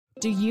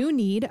Do you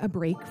need a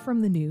break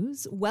from the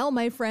news? Well,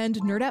 my friend,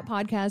 Nerdette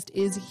Podcast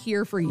is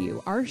here for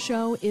you. Our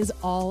show is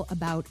all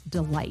about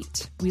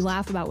delight. We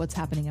laugh about what's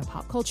happening in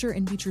pop culture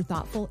and feature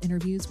thoughtful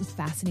interviews with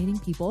fascinating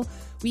people.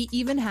 We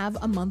even have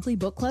a monthly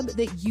book club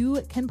that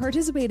you can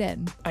participate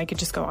in. I could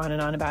just go on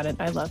and on about it.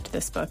 I loved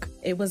this book.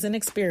 It was an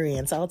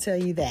experience, I'll tell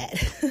you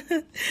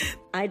that.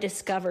 I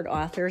discovered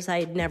authors I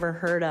had never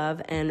heard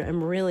of, and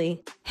I'm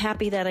really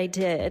happy that I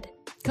did.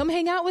 Come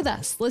hang out with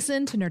us.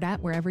 Listen to Nerdette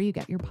wherever you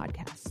get your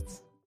podcasts.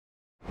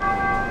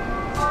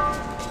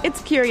 It's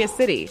Curious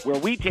City, where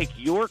we take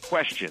your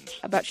questions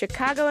about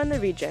Chicago and the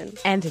region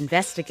and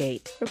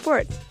investigate,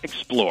 report,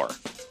 explore.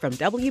 From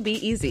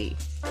WBEZ.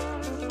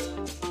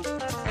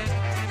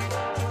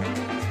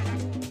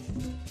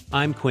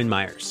 I'm Quinn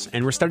Myers,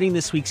 and we're starting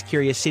this week's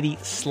Curious City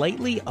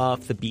slightly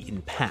off the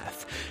beaten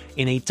path,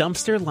 in a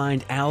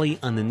dumpster-lined alley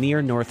on the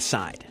near north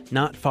side,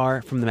 not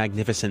far from the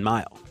Magnificent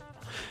Mile.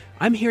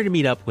 I'm here to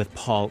meet up with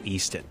Paul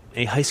Easton,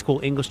 a high school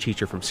English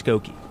teacher from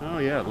Skokie. Oh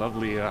yeah,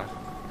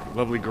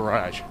 lovely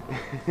garage.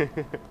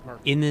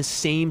 In this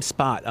same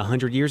spot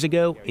 100 years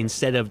ago,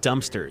 instead of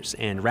dumpsters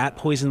and rat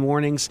poison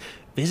warnings,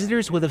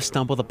 visitors would have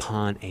stumbled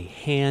upon a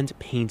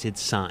hand-painted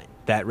sign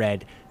that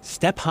read,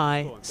 "Step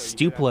high,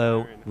 stoop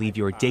low, leave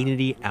your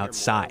dignity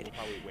outside."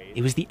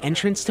 It was the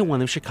entrance to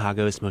one of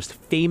Chicago's most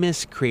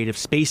famous creative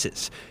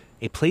spaces,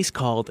 a place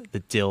called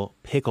the Dill,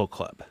 Pickle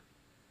Club.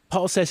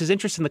 Paul says his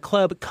interest in the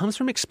club comes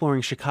from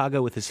exploring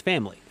Chicago with his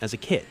family as a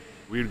kid.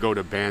 We'd go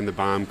to Ban the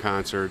Bomb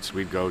concerts,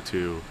 we'd go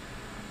to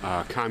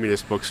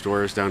communist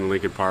bookstores down in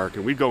Lincoln Park,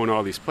 and we'd go in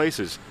all these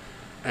places.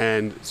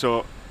 And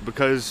so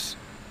because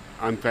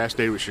I'm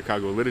fascinated with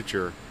Chicago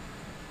literature,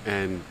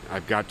 and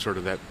I've got sort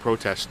of that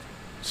protest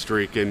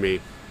streak in me,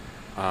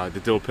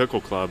 the Dill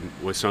Pickle Club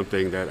was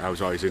something that I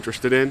was always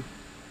interested in.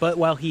 But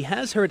while he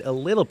has heard a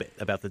little bit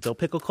about the Dill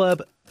Pickle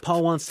Club,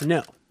 Paul wants to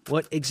know,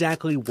 what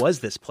exactly was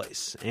this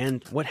place,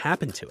 and what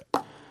happened to it?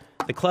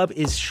 The club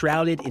is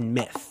shrouded in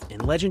myth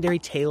and legendary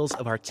tales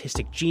of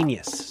artistic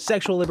genius,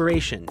 sexual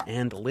liberation,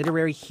 and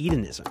literary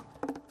hedonism.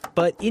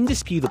 But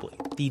indisputably,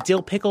 the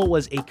Dill Pickle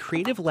was a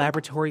creative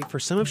laboratory for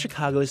some of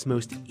Chicago's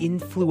most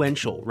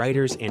influential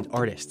writers and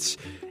artists,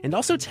 and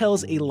also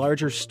tells a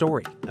larger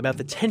story about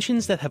the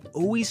tensions that have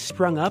always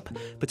sprung up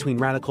between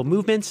radical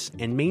movements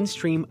and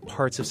mainstream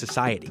parts of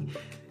society.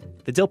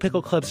 The Dill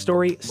Pickle Club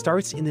story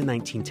starts in the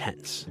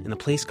 1910s in a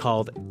place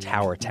called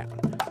Tower Town.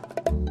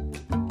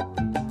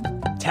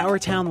 Tower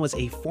Town was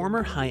a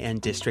former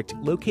high-end district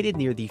located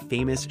near the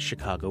famous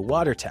Chicago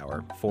Water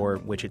Tower, for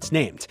which it's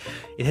named.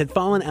 It had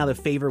fallen out of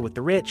favor with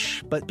the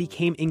rich, but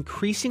became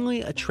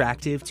increasingly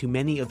attractive to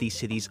many of the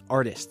city's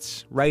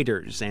artists,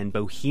 writers, and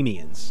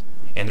bohemians.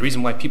 And the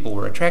reason why people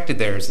were attracted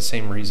there is the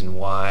same reason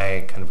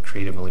why kind of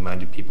creatively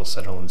minded people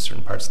settle in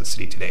certain parts of the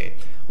city today,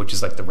 which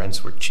is like the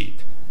rents were cheap.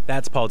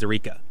 That's Paul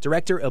DeRica,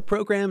 Director of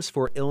Programs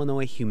for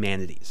Illinois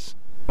Humanities.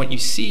 What you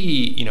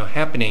see,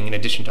 happening in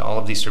addition to all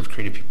of these sort of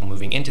creative people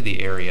moving into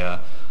the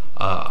area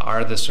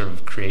are the sort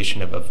of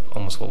creation of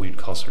almost what we would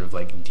call sort of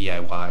like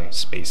DIY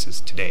spaces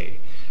today.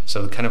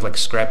 So kind of like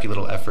scrappy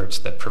little efforts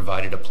that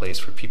provided a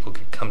place where people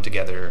could come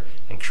together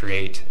and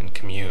create and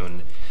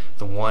commune.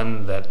 The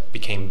one that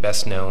became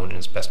best known and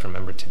is best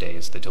remembered today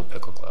is the Dill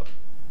Pickle Club.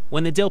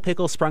 When the Dill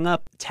Pickle sprung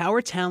up,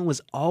 Tower Town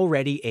was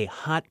already a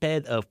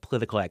hotbed of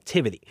political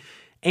activity.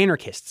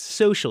 Anarchists,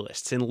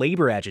 socialists, and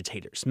labor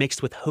agitators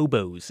mixed with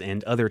hobos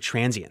and other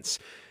transients.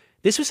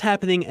 This was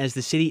happening as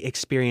the city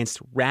experienced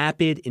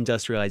rapid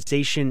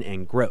industrialization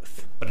and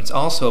growth. But it's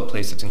also a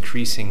place that's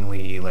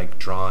increasingly like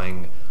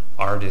drawing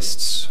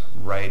artists,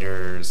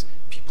 writers,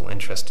 people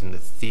interested in the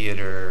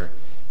theater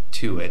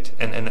to it.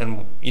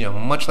 And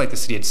much like the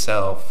city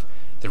itself,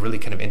 they're really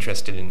kind of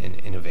interested in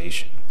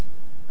innovation.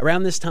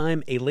 Around this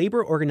time, a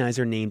labor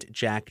organizer named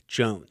Jack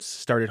Jones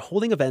started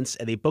holding events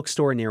at a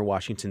bookstore near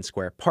Washington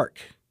Square Park,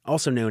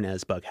 also known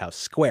as Bughouse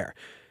Square.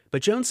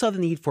 But Jones saw the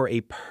need for a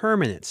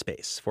permanent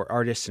space for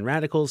artists and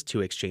radicals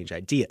to exchange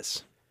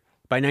ideas.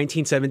 By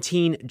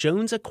 1917,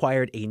 Jones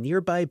acquired a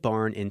nearby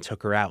barn in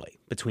Tooker Alley,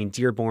 between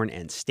Dearborn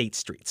and State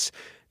Streets.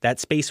 That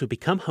space would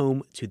become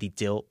home to the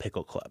Dill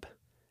Pickle Club.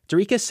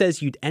 DeRica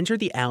says you'd enter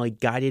the alley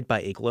guided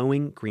by a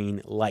glowing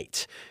green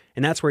light,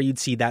 and that's where you'd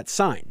see that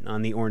sign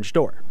on the orange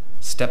door.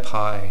 Step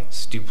high,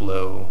 stoop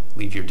low,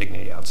 leave your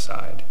dignity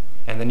outside.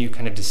 And then you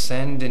kind of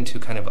descend into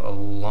kind of a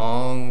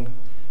long,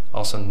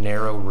 also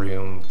narrow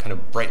room, kind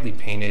of brightly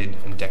painted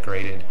and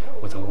decorated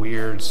with a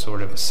weird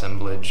sort of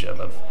assemblage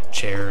of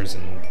chairs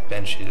and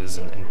benches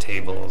and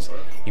tables.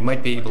 You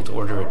might be able to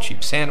order a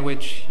cheap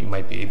sandwich, you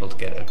might be able to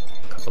get a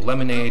cup of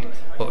lemonade,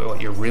 but what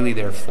you're really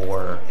there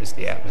for is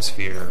the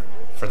atmosphere,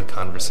 for the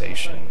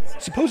conversation.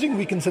 Supposing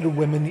we consider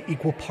women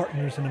equal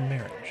partners in a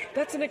marriage.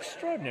 That's an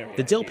extraordinary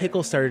The Dill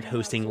Pickle started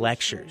hosting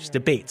lectures,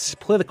 debates,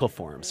 political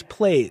forums,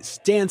 plays,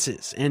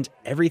 dances, and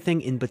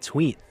everything in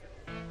between.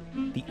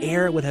 The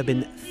air would have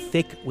been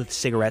thick with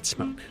cigarette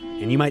smoke,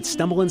 and you might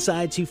stumble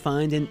inside to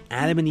find an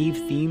Adam and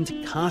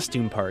Eve-themed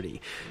costume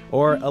party,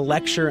 or a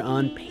lecture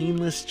on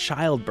painless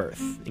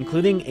childbirth,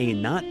 including a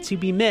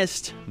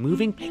not-to-be-missed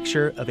moving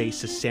picture of a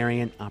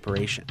cesarean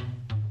operation.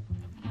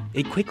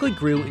 It quickly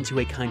grew into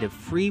a kind of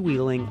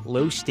freewheeling,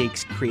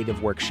 low-stakes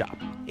creative workshop,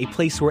 a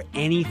place where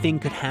anything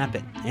could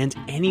happen and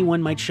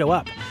anyone might show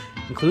up,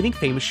 including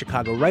famous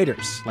Chicago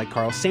writers like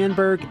Carl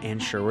Sandburg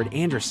and Sherwood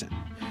Anderson.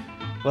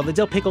 While the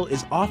Dill Pickle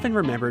is often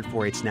remembered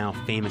for its now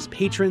famous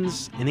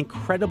patrons, an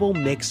incredible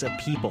mix of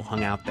people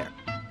hung out there.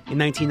 In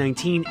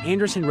 1919,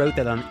 Anderson wrote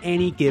that on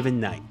any given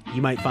night,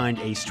 you might find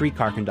a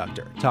streetcar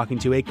conductor talking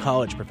to a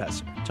college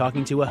professor,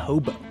 talking to a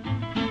hobo.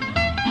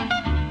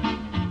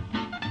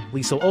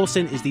 Liesl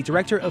Olson is the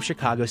director of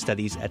Chicago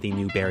Studies at the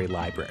Newberry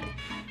Library.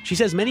 She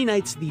says many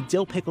nights the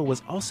Dill Pickle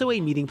was also a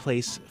meeting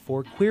place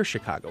for queer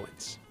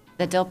Chicagoans.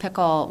 The Dill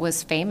Pickle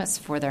was famous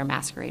for their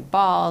masquerade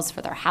balls,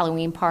 for their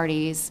Halloween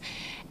parties,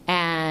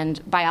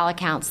 and by all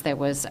accounts there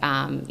was,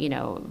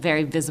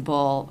 very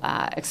visible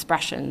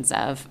expressions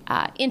of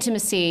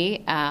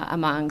intimacy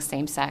among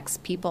same-sex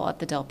people at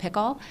the Dill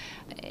Pickle,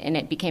 and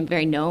it became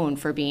very known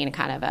for being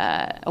kind of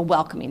a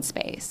welcoming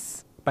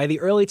space. By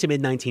the early to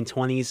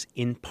mid-1920s,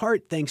 in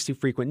part thanks to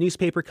frequent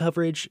newspaper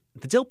coverage,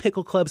 the Dill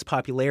Pickle Club's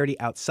popularity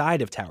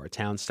outside of Tower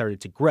Town started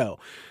to grow.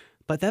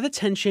 But that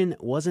attention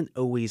wasn't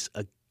always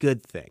a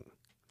good thing.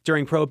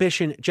 During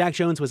Prohibition, Jack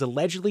Jones was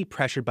allegedly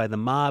pressured by the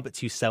mob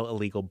to sell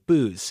illegal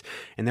booze,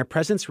 and their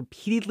presence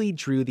repeatedly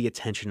drew the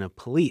attention of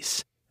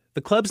police.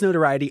 The club's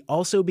notoriety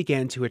also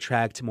began to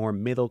attract more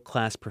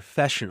middle-class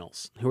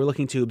professionals who were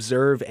looking to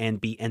observe and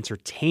be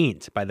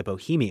entertained by the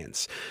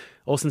bohemians.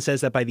 Olson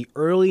says that by the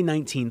early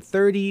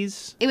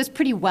 1930s... It was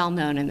pretty well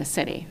known in the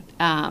city,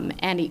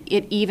 and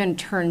it even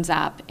turns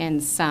up in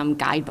some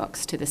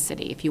guidebooks to the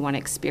city. If you want to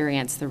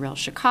experience the real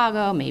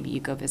Chicago, maybe you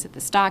go visit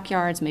the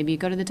stockyards, maybe you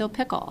go to the Dill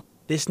Pickle.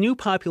 This new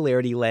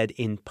popularity led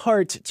in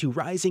part to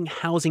rising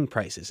housing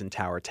prices in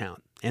Tower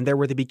Town, and there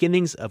were the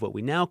beginnings of what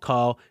we now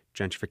call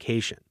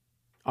gentrification.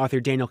 Author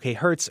Daniel K.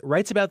 Hertz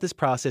writes about this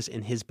process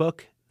in his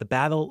book, The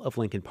Battle of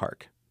Lincoln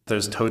Park.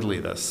 There's totally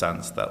this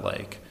sense that,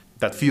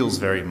 that feels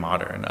very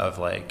modern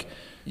of,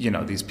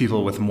 these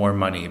people with more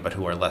money but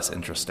who are less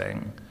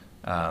interesting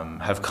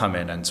have come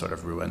in and sort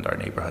of ruined our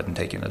neighborhood and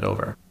taken it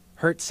over.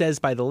 Hertz says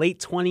by the late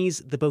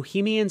 20s, the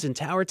bohemians in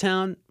Tower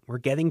Town were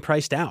getting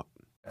priced out.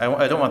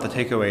 I don't want the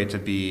takeaway to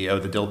be,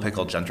 the Dill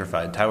Pickle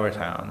gentrified Tower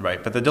Town,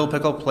 right? But the Dill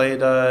Pickle played,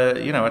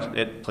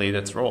 it played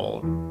its role,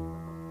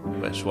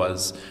 which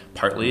was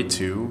partly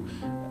to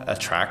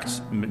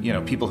attract,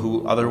 people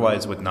who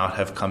otherwise would not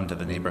have come to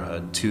the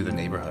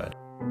neighborhood.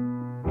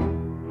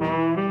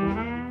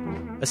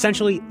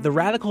 Essentially, the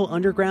radical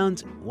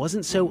underground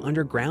wasn't so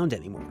underground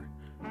anymore.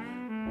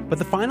 But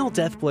the final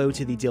death blow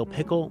to the Dill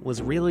Pickle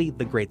was really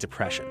the Great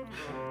Depression.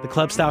 The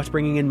club stopped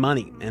bringing in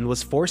money and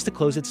was forced to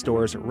close its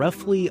doors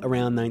roughly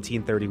around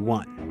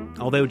 1931,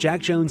 although Jack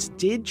Jones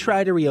did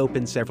try to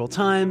reopen several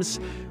times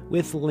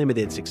with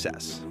limited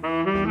success.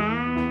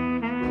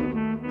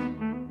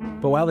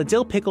 But while the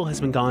Dill Pickle has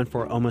been gone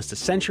for almost a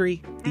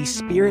century, the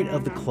spirit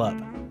of the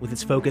club, with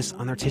its focus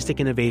on artistic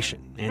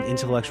innovation and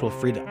intellectual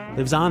freedom,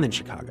 lives on in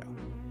Chicago.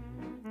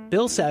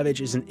 Bill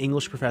Savage is an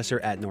English professor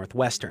at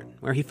Northwestern,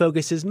 where he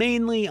focuses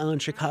mainly on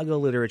Chicago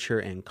literature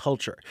and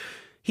culture.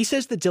 He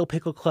says the Dill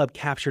Pickle Club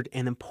captured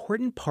an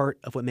important part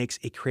of what makes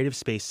a creative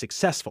space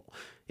successful.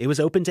 It was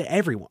open to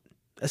everyone.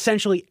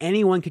 Essentially,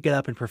 anyone could get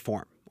up and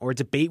perform, or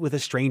debate with a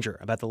stranger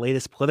about the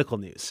latest political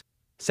news.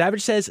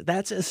 Savage says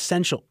that's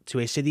essential to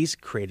a city's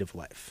creative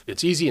life.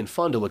 It's easy and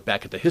fun to look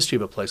back at the history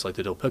of a place like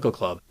the Dill Pickle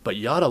Club, but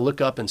you ought to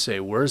look up and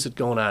say, where's it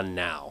going on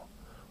now?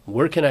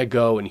 Where can I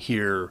go and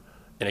hear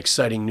an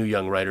exciting new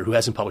young writer who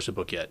hasn't published a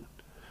book yet?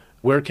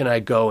 Where can I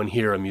go and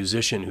hear a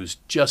musician who's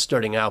just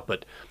starting out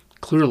but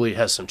clearly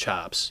has some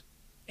chops?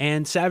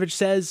 And Savage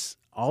says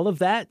all of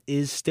that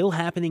is still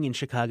happening in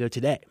Chicago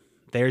today.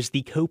 There's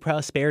the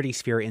Co-Prosperity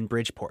Sphere in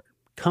Bridgeport,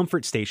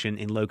 Comfort Station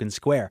in Logan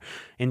Square,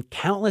 and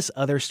countless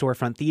other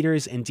storefront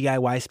theaters and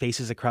DIY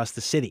spaces across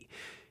the city.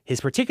 His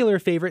particular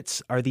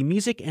favorites are the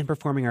music and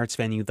performing arts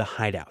venue, The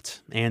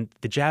Hideout, and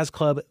the jazz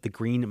club, The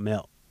Green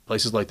Mill.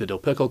 Places like the Dill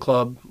Pickle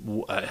Club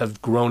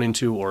have grown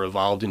into or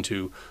evolved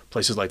into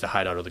places like The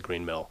Hideout or The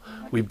Green Mill.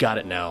 We've got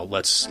it now.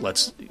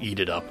 Let's eat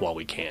it up while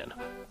we can.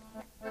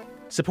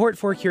 Support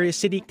for Curious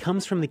City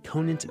comes from the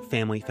Conant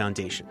Family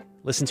Foundation.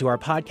 Listen to our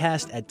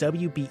podcast at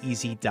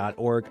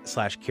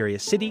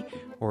wbez.org/Curious City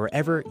or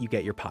wherever you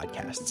get your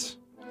podcasts.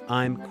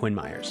 I'm Quinn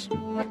Myers.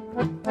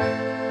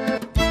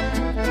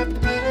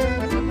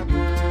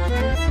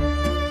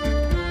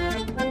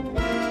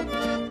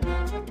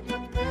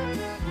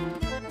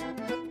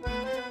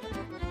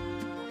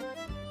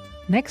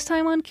 Next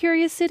time on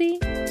Curious City,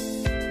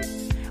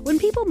 when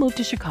people move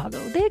to Chicago,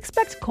 they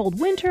expect cold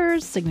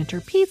winters,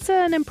 signature pizza,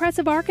 and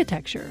impressive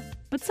architecture.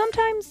 But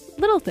sometimes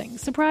little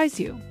things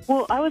surprise you.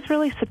 Well, I was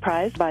really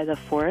surprised by the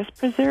forest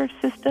preserve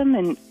system,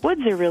 and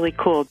woods are really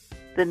cool.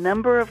 The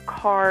number of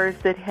cars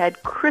that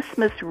had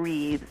Christmas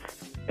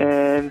wreaths.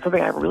 And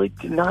something I really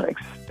did not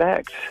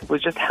expect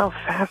was just how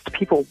fast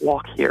people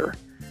walk here.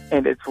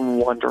 And it's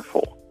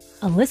wonderful.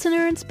 A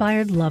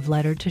listener-inspired love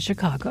letter to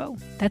Chicago.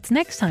 That's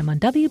next time on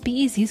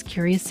WBEZ's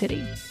Curious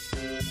City.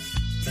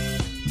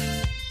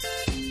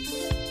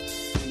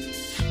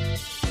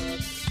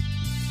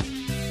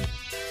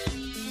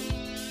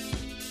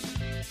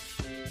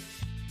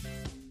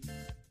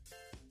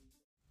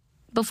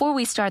 Before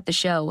we start the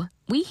show,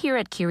 we here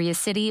at Curious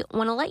City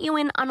want to let you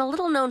in on a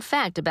little-known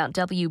fact about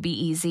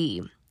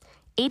WBEZ.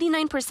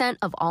 89%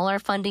 of all our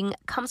funding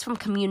comes from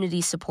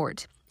community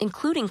support,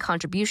 including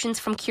contributions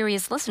from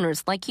curious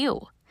listeners like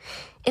you.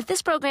 If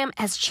this program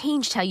has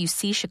changed how you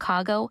see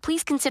Chicago,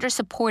 please consider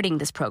supporting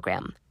this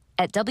program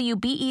at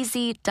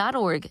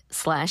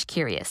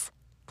wbez.org/curious.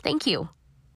 Thank you.